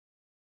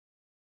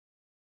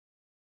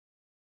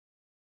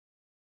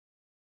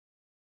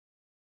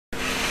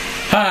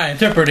Hi,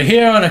 Interpreter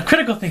here on a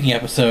critical thinking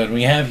episode.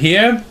 We have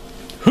here,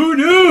 who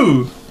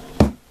knew?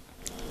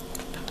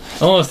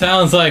 Almost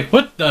sounds like,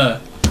 what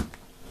the?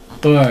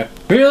 Or,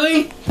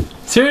 really?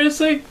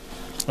 Seriously?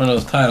 One of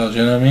those titles,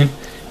 you know what I mean?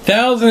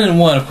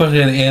 1001, of course we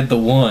had to add the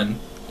 1.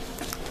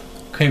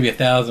 Couldn't be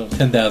 1,000,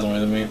 10,000,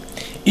 what I mean.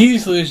 Easy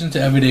solutions to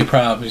everyday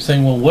problems. You're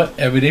saying, well, what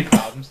everyday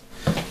problems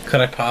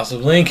could I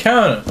possibly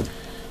encounter?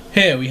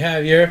 Here, we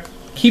have here,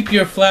 keep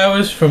your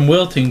flowers from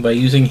wilting by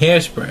using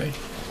hairspray.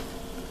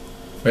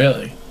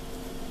 Really?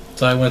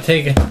 So I want to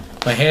take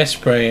my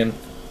hairspray and...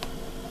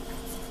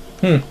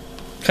 kind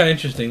of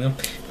interesting though.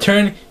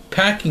 Turn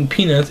packing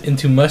peanuts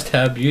into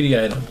must-have beauty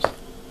items.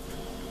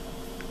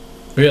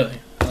 Really?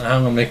 I don't know how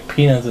I'm going to make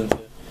peanuts into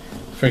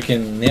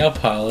freaking nail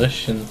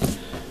polish and...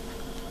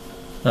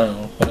 I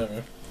don't know,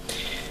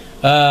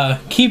 whatever.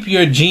 Keep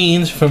your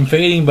jeans from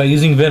fading by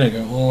using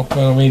vinegar.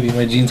 Well, maybe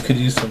my jeans could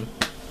use some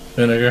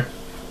vinegar.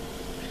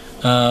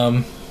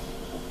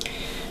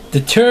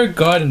 Deter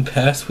garden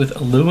pests with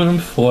aluminum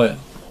foil.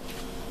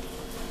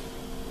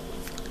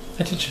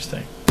 That's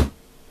interesting.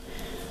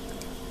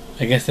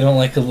 I guess they don't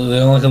like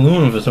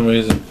aluminum for some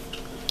reason.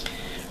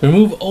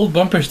 Remove old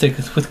bumper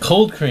stickers with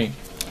cold cream.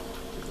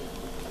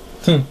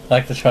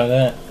 Like to try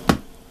that.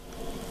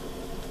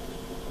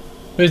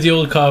 Where's the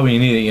old car when you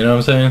need it? You know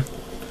what I'm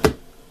saying?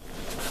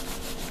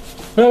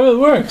 Well, it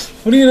works.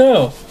 What do you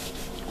know?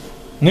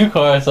 New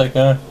car, it's like,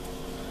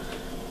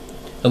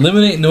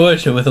 eliminate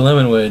nausea with a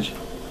lemon wedge.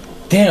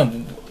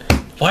 Damn,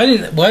 why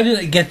didn't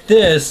I get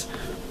this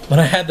when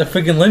I had the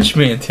freaking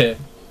Lynchman tip?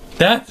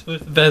 That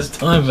was the best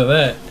time for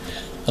that.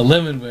 A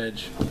lemon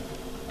wedge.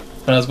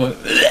 When I was going,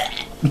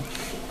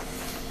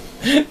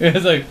 it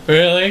was like,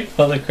 really?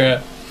 Holy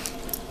crap.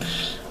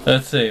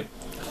 Let's see.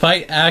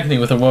 Fight acne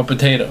with a raw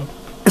potato.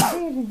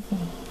 I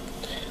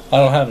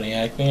don't have any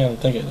acne. I don't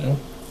think I do.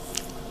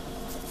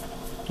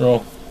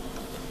 Roll.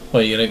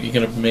 What, you're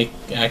gonna make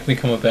acne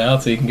come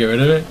about so you can get rid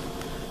of it?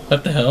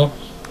 What the hell?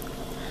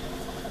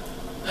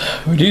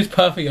 Reduce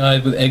puffy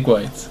eyes with egg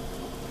whites.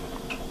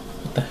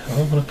 What the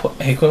hell? I'm gonna put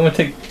egg white. I'm gonna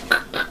take.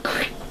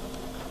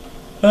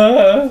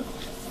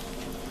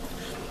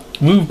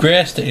 Move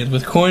grass stains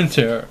with corn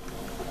syrup.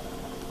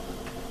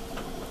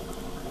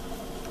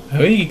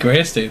 Where do you get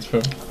grass stains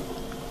from?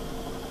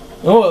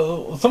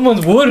 Oh,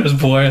 someone's water's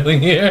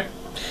boiling here.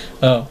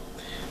 Oh.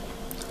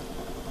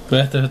 Do I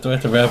have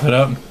to wrap it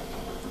up?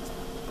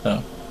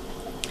 Oh.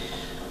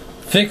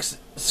 Fix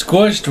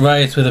scorched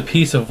rice with a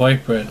piece of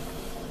white bread.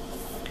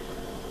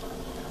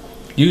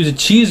 Use a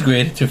cheese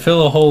grater to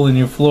fill a hole in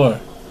your floor.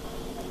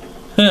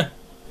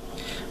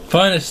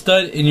 Find a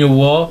stud in your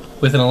wall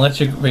with an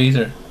electric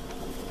razor.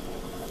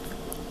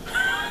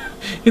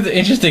 These are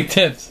interesting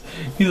tips.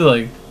 He's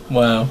like,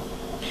 wow.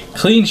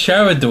 Clean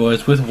shower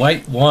doors with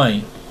white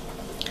wine.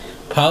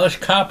 Polish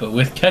copper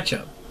with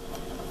ketchup.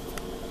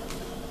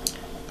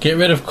 Get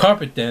rid of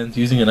carpet dents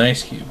using an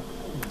ice cube.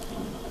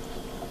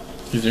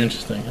 These are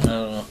interesting. I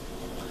don't know.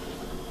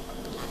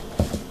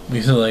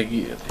 These are like...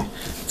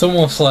 It's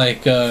almost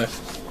like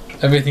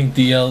everything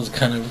DL's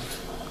kind of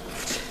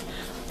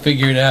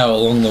figured out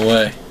along the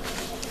way.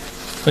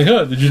 Like,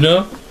 oh, did you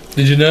know?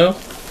 Did you know?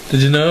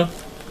 Did you know?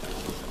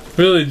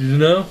 Really, did you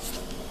know?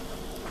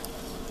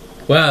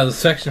 Wow, the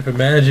section for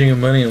managing your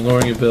money and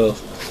lowering your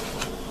bills.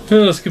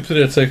 Well, let's skip to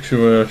that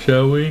section,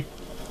 shall we?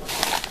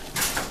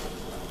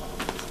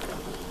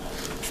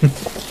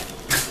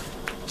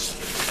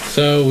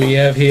 So we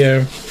have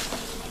here,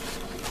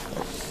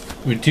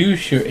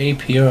 reduce your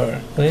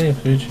APR, planning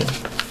future,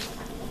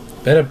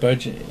 better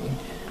budgeting.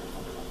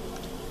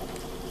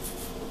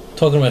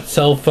 Talking about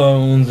cell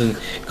phones and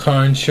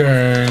car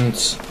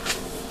insurance,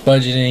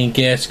 budgeting,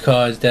 gas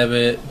cards,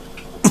 debit,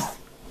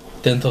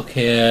 dental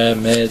care,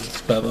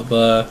 meds, blah blah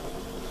blah.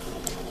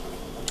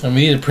 I mean,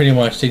 these are pretty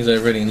much things I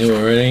already knew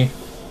already.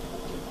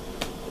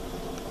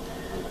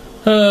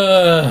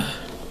 I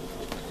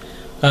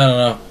don't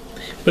know.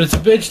 But it's an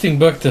interesting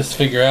book to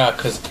figure out,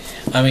 because,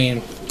 I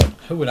mean,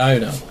 who would I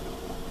know?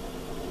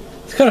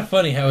 It's kind of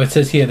funny how it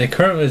says here, they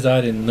currently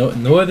reside in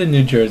northern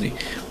New Jersey,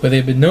 where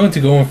they've been known to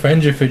go in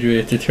friends'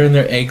 refrigerators to turn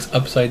their eggs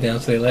upside down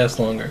so they last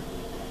longer.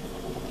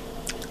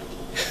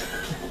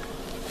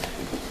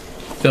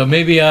 So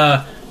maybe,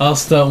 I'll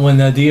start, when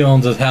Dio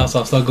owns his house,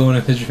 I'll start going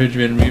in his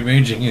refrigerator and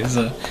rearranging his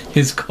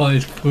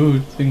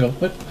food. And go,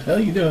 what the hell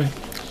are you doing?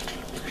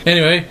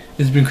 Anyway,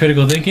 this has been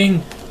Critical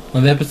Thinking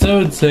on the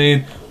episode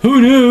saying,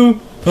 who knew?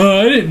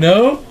 I didn't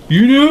know.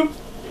 You knew?